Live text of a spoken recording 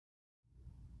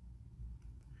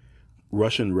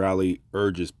Russian rally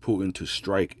urges Putin to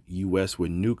strike U.S.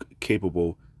 with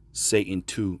nuke-capable Satan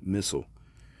II missile.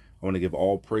 I want to give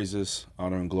all praises,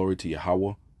 honor, and glory to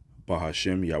Yahweh,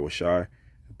 Bahashem, Yahushai,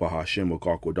 Bahashem,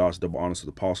 Okakodas, double honors to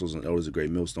the apostles and elders of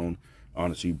Great Millstone.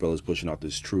 Honor to you, brothers, pushing out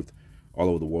this truth all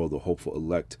over the world, the hopeful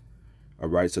elect. All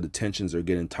right, so the tensions are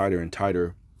getting tighter and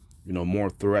tighter. You know, more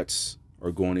threats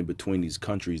are going in between these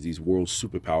countries, these world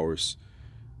superpowers.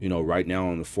 You know, right now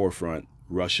on the forefront,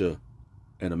 Russia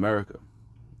and America.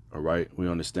 All right, we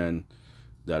understand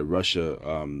that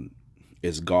Russia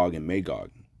is Gog and Magog.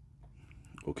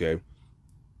 Okay,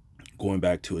 going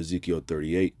back to Ezekiel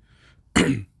 38.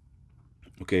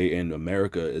 Okay, and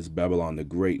America is Babylon the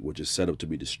Great, which is set up to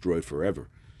be destroyed forever.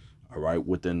 All right,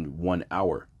 within 1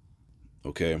 hour.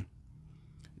 Okay,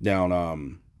 now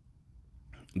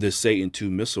this Satan II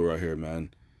missile right here,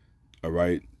 man. All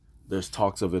right, there's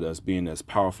talks of it as being as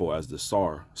powerful as the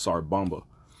Tsar Bomba.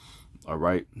 All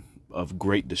right, of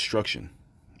great destruction.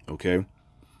 Okay,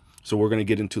 so we're gonna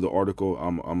get into the article.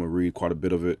 I'm gonna read quite a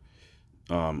bit of it.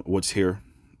 What's here,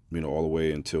 you know, all the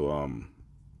way until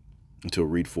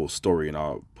read full story, and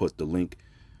I'll put the link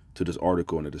to this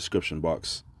article in the description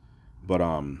box. But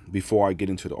before I get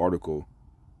into the article,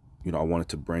 you know, I wanted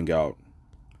to bring out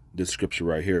this scripture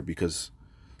right here because,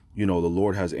 you know, the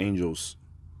Lord has angels,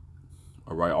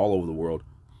 all right, all over the world,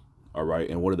 all right,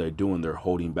 and what are they doing? They're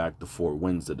holding back the four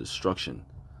winds of destruction,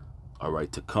 all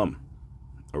right, to come,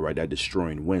 all right, that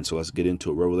destroying wind. So let's get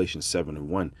into it. Revelation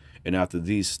 7:1. And after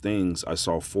these things, I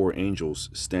saw four angels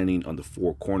standing on the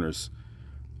four corners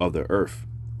of the earth,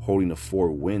 holding the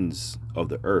four winds of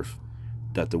the earth,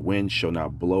 that the wind shall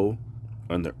not blow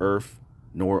on the earth,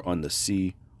 nor on the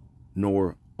sea,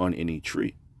 nor on any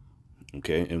tree.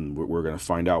 Okay, and we're going to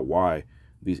find out why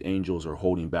these angels are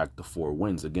holding back the four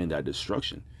winds. Again, that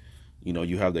destruction. You know,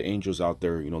 you have the angels out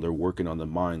there, you know, they're working on the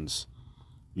minds,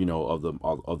 you know,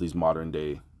 of these modern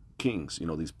day kings, you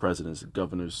know, these presidents, the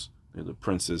governors, you know, the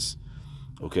princes.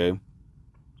 Okay,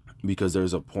 because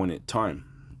there's a appointed time,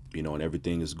 you know, and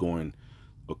everything is going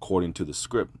according to the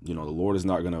script. You know, the Lord is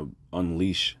not going to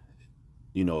unleash,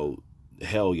 you know,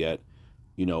 hell yet,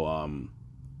 you know,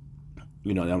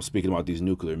 and I'm speaking about these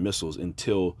nuclear missiles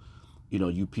until, you know,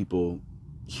 you people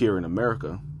here in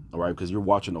America, all right, because you're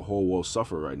watching the whole world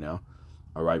suffer right now.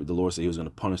 All right, the Lord said he was going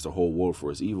to punish the whole world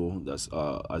for its evil. That's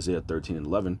Isaiah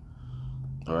 13:11.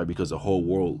 All right, because the whole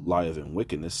world lieth in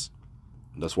wickedness.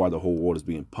 That's why the whole world is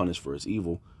being punished for its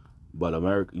evil. But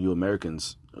you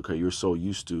Americans, okay, you're so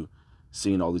used to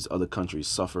seeing all these other countries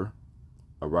suffer,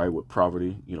 all right, with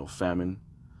poverty, you know, famine,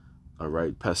 all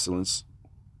right, pestilence.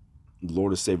 The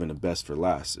Lord is saving the best for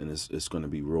last, and it's going to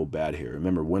be real bad here.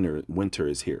 Remember, winter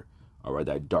is here, all right,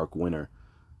 that dark winter,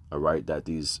 all right, that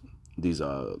these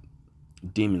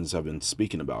demons have been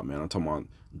speaking about, man. I'm talking about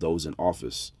those in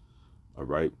office, all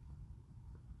right.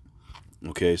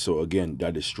 Okay, so again,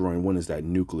 that destroying wind is that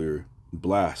nuclear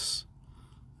blast.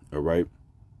 All right.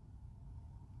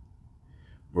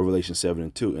 Revelation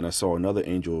 7:2. And I saw another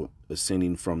angel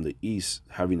ascending from the east,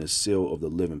 having a seal of the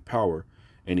living power.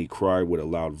 And he cried with a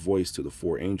loud voice to the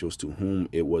four angels to whom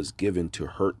it was given to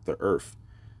hurt the earth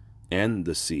and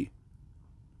the sea,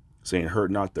 saying,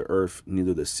 hurt not the earth,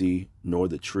 neither the sea, nor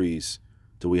the trees,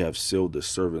 till we have sealed the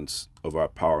servants of our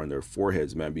power in their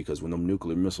foreheads, man. Because when them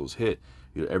nuclear missiles hit,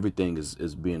 you know, everything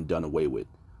is being done away with.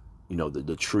 You know,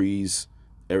 the trees,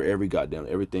 every goddamn,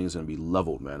 everything's going to be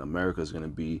leveled, man. America's going to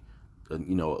be,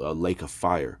 you know, a lake of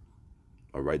fire.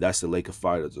 All right, that's the lake of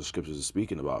fire that the scriptures are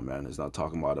speaking about, man. It's not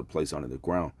talking about a place under the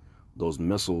ground. Those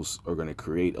missiles are going to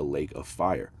create a lake of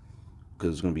fire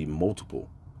because it's going to be multiple.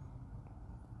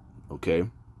 Okay,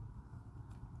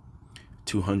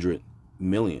 200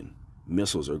 million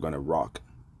missiles are going to rock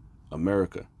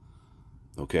America.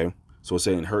 Okay, so it's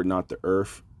saying, hurt not the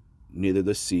earth, neither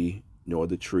the sea, nor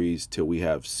the trees, till we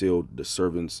have sealed the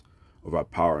servants of our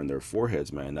power in their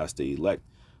foreheads, man. That's the elect,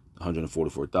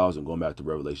 144,000, going back to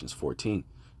Revelations 14.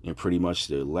 And pretty much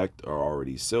the elect are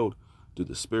already sealed through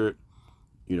the Spirit.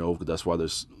 You know, that's why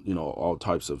there's, you know, all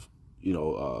types of, you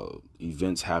know,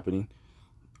 events happening.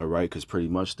 All right, because pretty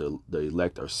much the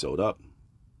elect are sealed up.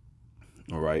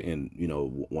 All right, and, you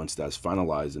know, once that's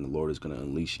finalized, then the Lord is going to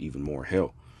unleash even more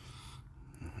hell.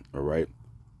 All right,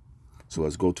 so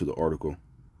let's go to the article.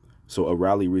 So a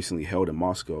rally recently held in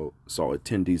Moscow saw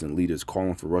attendees and leaders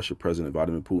calling for Russian President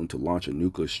Vladimir Putin to launch a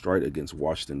nuclear strike against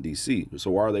Washington, D.C. So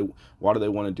why do they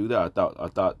want to do that? I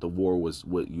thought the war was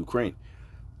with Ukraine.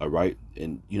 All right.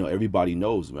 And, you know, everybody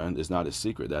knows, man, it's not a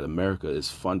secret that America is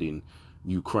funding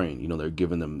Ukraine. You know, they're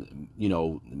giving them, you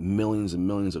know, millions and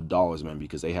millions of dollars, man,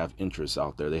 because they have interests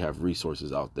out there. They have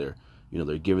resources out there. You know,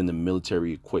 they're giving them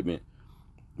military equipment,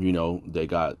 You know, they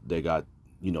got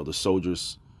you know, the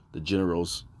soldiers, the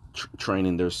generals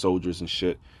training their soldiers and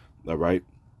shit. All right.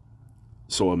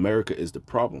 So America is the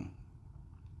problem.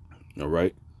 All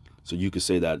right. So you could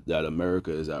say that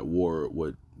America is at war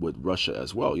with Russia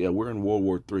as well. Yeah, we're in World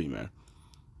War III, man.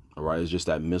 All right. It's just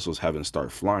that missiles haven't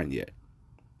started flying yet.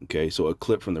 Okay. So a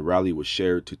clip from the rally was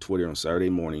shared to Twitter on Saturday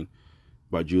morning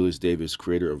by Julius Davis,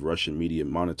 creator of Russian Media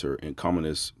Monitor and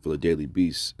columnist for the Daily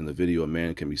Beast. In the video, a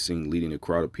man can be seen leading a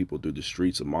crowd of people through the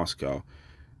streets of Moscow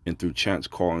and through chants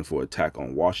calling for attack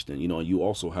on Washington. You know, and you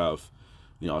also have,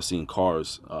 you know, I've seen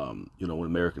cars, you know, with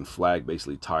American flag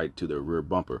basically tied to their rear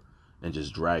bumper and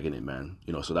just dragging it, man.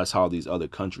 You know, so that's how these other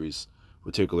countries,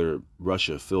 particularly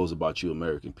Russia, feels about you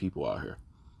American people out here.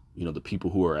 You know, the people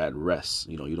who are at rest.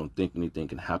 You know, you don't think anything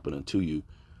can happen unto you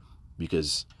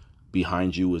because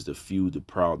behind you is the few, the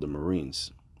proud, the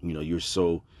Marines. You know, you're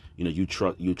so, you know,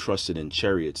 you trusted in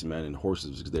chariots, man, and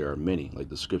horses because there are many, like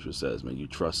the scripture says, man. You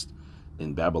trust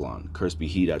in Babylon. Cursed be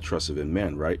he that trusteth in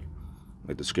men, right?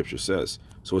 Like the scripture says.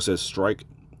 So it says, strike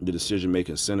the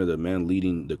decision-making center. The man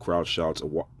leading the crowd shouts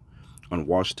on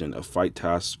Washington, a fight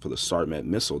task for the Sarmat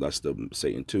missile. That's the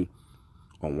Satan too.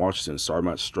 On Washington,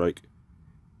 Sarmat strike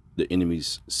the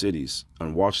enemy's cities.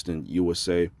 On Washington,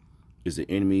 USA is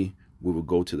the enemy. We will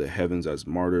go to the heavens as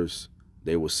martyrs.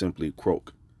 They will simply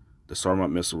croak. The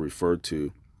Sarmat missile referred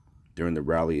to during the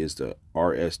rally is the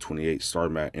RS-28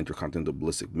 Sarmat intercontinental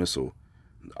ballistic missile,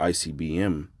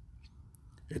 ICBM,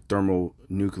 a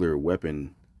thermonuclear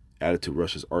weapon added to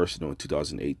Russia's arsenal in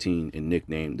 2018 and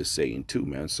nicknamed the Satan II,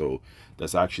 man. So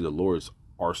that's actually the Lord's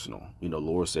arsenal. You know, the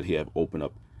Lord said he have opened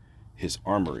up his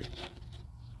armory.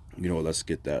 You know, let's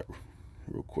get that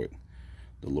real quick.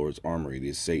 The Lord's armory.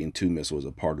 The Satan II missile is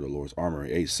a part of the Lord's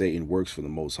armory. Hey, Satan works for the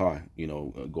Most High. You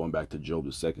know, going back to Job,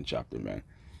 the 2nd chapter, man.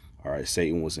 All right,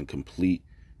 Satan was in complete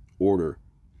order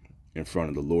in front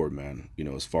of the Lord, man. You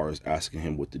know, as far as asking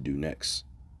him what to do next.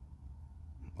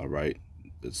 All right,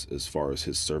 as far as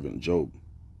his servant Job.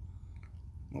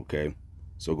 Okay,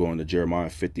 so going to Jeremiah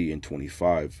 50 and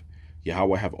 25.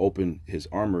 Yahweh have opened his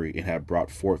armory and have brought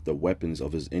forth the weapons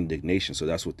of his indignation. So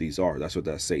that's what these are. That's what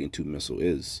that Satan II missile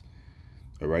is.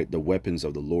 All right, the weapons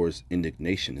of the Lord's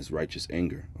indignation, his righteous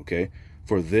anger. Okay,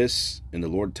 for this, and the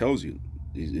Lord tells you,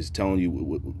 he's telling you,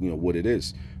 you know, what it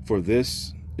is. For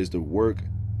this is the work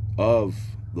of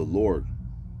the Lord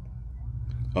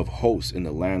of hosts in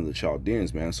the land of the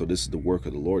Chaldeans, man. So this is the work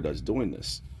of the Lord that's doing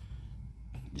this.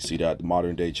 You see that the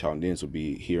modern day Chaldeans will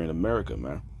be here in America,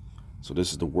 man. So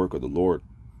this is the work of the Lord.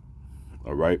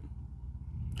 All right.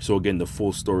 So again, the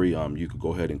full story, you could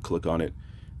go ahead and click on it.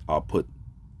 I'll put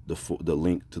the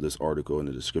link to this article in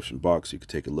the description box. You could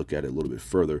take a look at it a little bit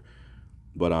further.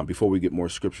 But before we get more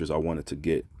scriptures, I wanted to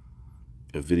get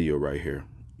a video right here.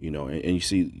 You know, and you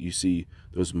see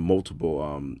there's multiple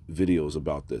videos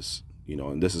about this. You know,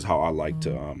 and this is how I like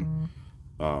to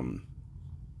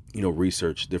you know,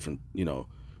 research different, you know,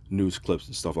 news clips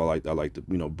and stuff. I like to,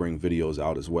 you know, bring videos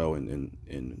out as well, and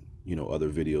you know, other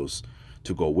videos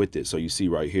to go with it. So you see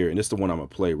right here, and this is the one I'm gonna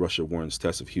play. Russia warns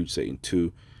test of huge Satan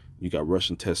II. You got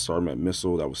Russian test Sarmat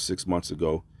missile. That was 6 months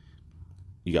ago.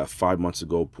 You got 5 months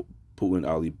ago, Putin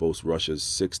Ali boasts Russia's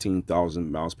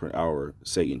 16,000 miles per hour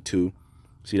Satan II.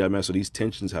 See that, man? So these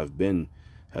tensions have been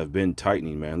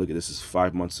tightening, man. Look at this. Is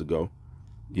 5 months ago.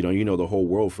 You know, the whole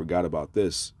world forgot about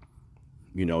this.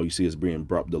 You know, you see it's being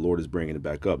brought, the Lord is bringing it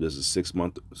back up. This is 6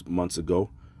 months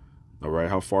ago. All right,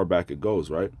 how far back it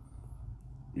goes, right?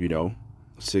 You know,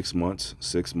 6 months,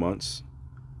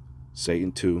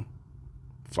 Satan II,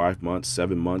 5 months,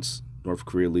 7 months. North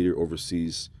Korea leader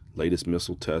oversees latest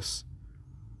missile tests.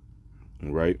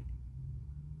 All right.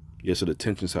 Yeah, so the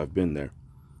tensions have been there.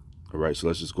 All right, so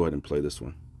let's just go ahead and play this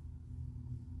one.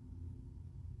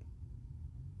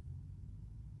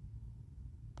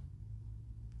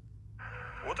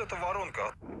 Вот эта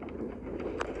воронка.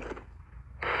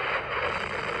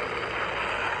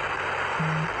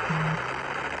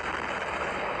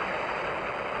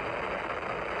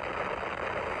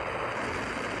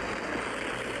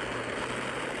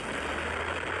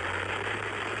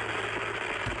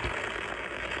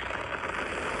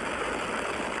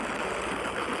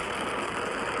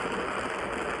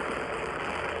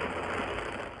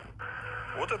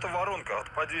 Вот эта воронка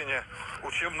от падения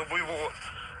учебно-боевого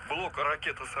блока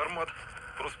ракеты «Сармат»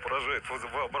 просто поражает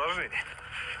воображение.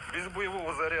 Без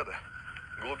боевого заряда.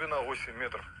 Глубина 8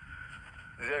 метров.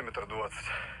 Диаметр 20.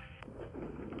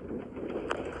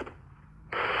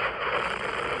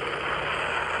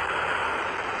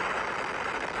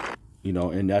 You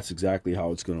know, and that's exactly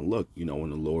how it's going to look, you know,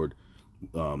 when the Lord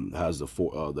has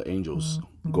the angels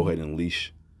go ahead and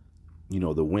unleash you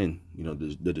know, the wind, you know,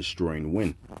 the destroying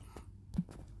wind.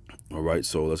 All right,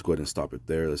 so let's go ahead and stop it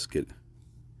there. Let's get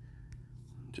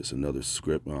just another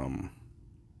script. Let's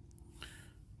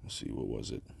see, what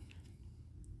was it?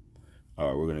 All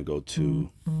right, we're going to go to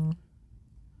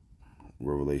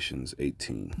Revelations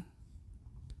 18.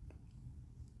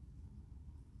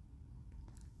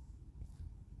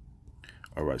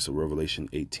 All right, so Revelation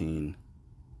 18,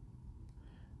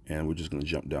 and we're just going to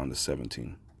jump down to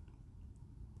 17.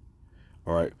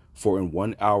 All right, for in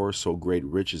 1 hour so great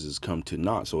riches has come to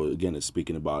naught. So again, it's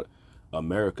speaking about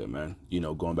America, man. You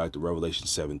know, going back to Revelation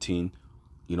 17,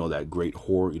 you know, that great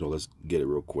whore. You know, let's get it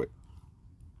real quick.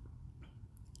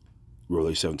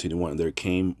 Revelation 17:1. There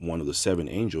came one of the 7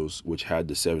 angels which had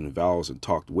the 7 vials and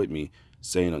talked with me,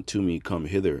 saying unto me, come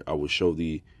hither, I will show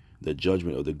thee the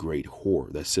judgment of the great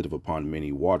whore that sitteth upon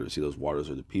many waters. See, those waters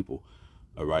are the people.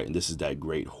 All right, and this is that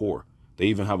great whore. They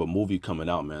even have a movie coming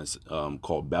out, man,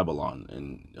 called Babylon,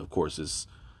 and of course it's,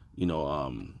 you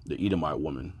know, the Edomite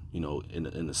woman, you know, in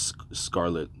the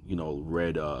scarlet, you know,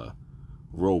 red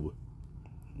robe.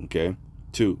 Okay.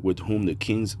 2, with whom the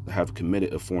kings have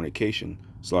committed a fornication.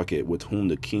 So like it, with whom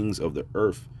the kings of the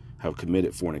earth have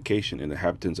committed fornication, and the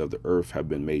inhabitants of the earth have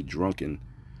been made drunk,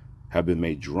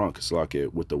 so like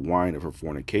it, with the wine of her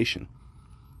fornication.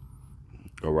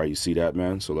 All right, you see that,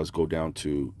 man? So let's go down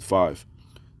to 5.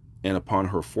 And upon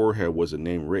her forehead was a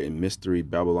name written, Mystery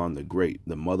Babylon the Great,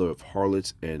 the mother of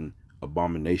harlots and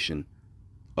abomination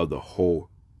of the whole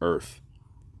earth.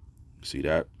 See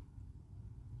that?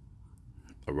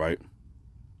 All right.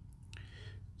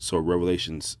 So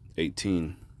Revelations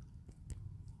 18.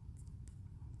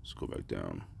 Let's go back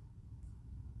down.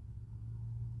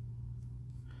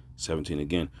 17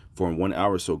 again. For in 1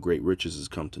 hour so great riches has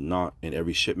come to naught, and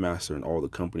every shipmaster and all the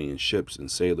company and ships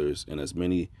and sailors and as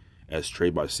many as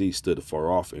trade by sea stood afar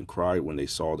off and cried when they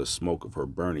saw the smoke of her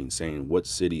burning, saying, what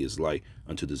city is like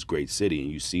unto this great city?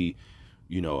 And you see,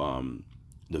 you know,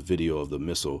 the video of the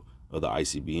missile of the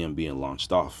ICBM being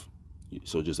launched off.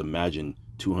 So just imagine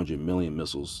 200 million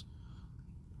missiles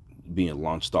being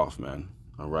launched off, man.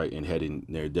 All right, and heading,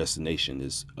 their destination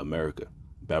is America,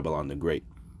 Babylon the Great.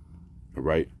 All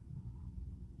right.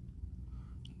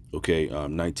 Okay,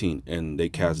 19. And they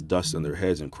cast dust on their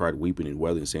heads and cried, weeping and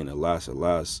wailing, saying, alas,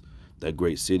 alas, that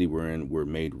great city wherein were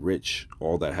made rich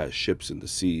all that has ships in the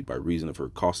sea by reason of her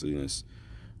costliness.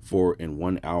 For in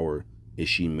 1 hour is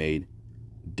she made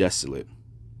desolate.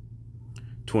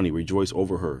 20. Rejoice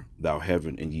over her, thou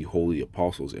heaven, and ye holy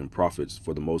apostles and prophets,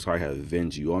 for the Most High hath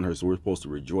avenged you on her. So we're supposed to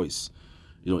rejoice,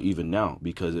 you know, even now,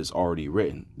 because it's already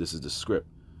written. This is the script.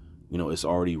 You know, it's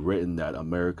already written that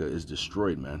America is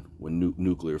destroyed, man, with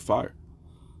nuclear fire.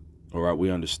 All right,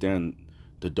 we understand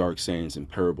the dark sayings and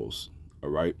parables. All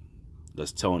right,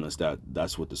 that's telling us that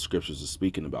that's what the scriptures are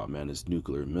speaking about, man, is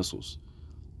nuclear missiles.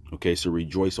 Okay, so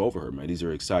rejoice over her, man. These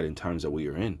are exciting times that we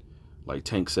are in. Like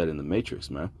Tank said in the Matrix,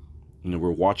 man. You know,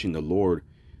 we're watching the Lord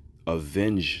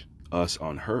avenge us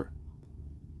on her.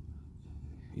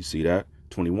 You see that?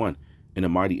 21. And a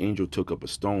mighty angel took up a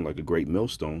stone like a great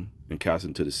millstone and cast it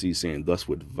into the sea, saying, thus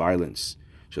with violence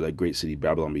shall that great city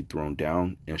Babylon be thrown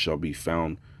down, and shall be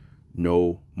found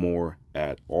no more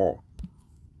at all.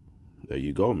 There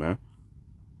you go, man.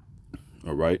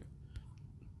 All right.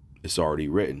 It's already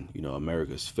written. You know,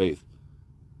 America's fate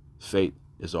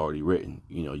is already written.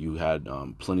 You know, you had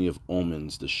plenty of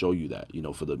omens to show you that, you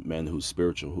know, for the man who's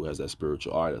spiritual, who has that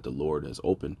spiritual eye that the Lord has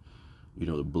opened. You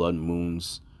know, the blood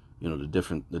moons, you know, the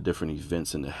different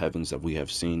events in the heavens that we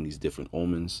have seen, these different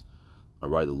omens. All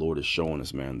right, the Lord is showing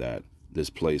us, man, that this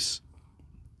place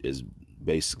is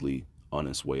basically on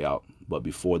its way out. But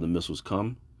before the missiles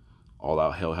come, all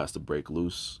out hell has to break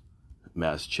loose,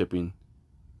 mass chipping,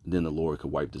 then the Lord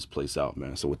could wipe this place out,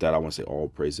 man. So with that, I want to say all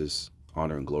praises,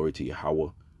 honor, and glory to Yahweh,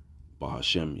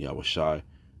 Bahashem, Yahweh Shai,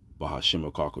 Bahashem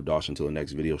Okakodash. Until the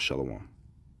next video, Shalom.